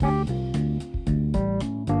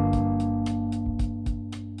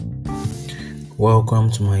Welcome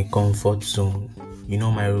to my comfort zone. You know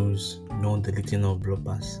my rules, no deleting of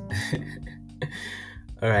bloopers.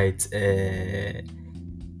 Alright,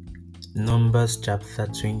 Numbers chapter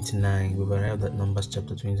 29. We've arrived at Numbers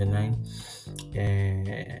chapter 29.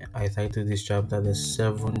 I titled this chapter The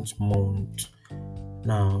Seventh Month.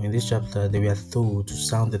 Now, in this chapter, they were told to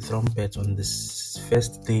sound the trumpet on the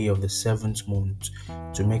first day of the seventh month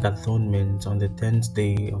to make atonement on the 10th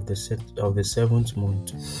day of the seventh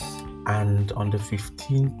month, and on the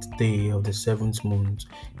 15th day of the seventh month,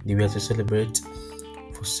 they were to celebrate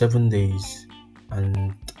for 7 days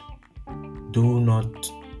and do not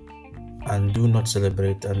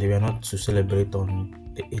celebrate, and they were not to celebrate on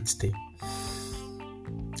the 8th day.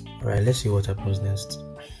 Alright, let's see what happens next.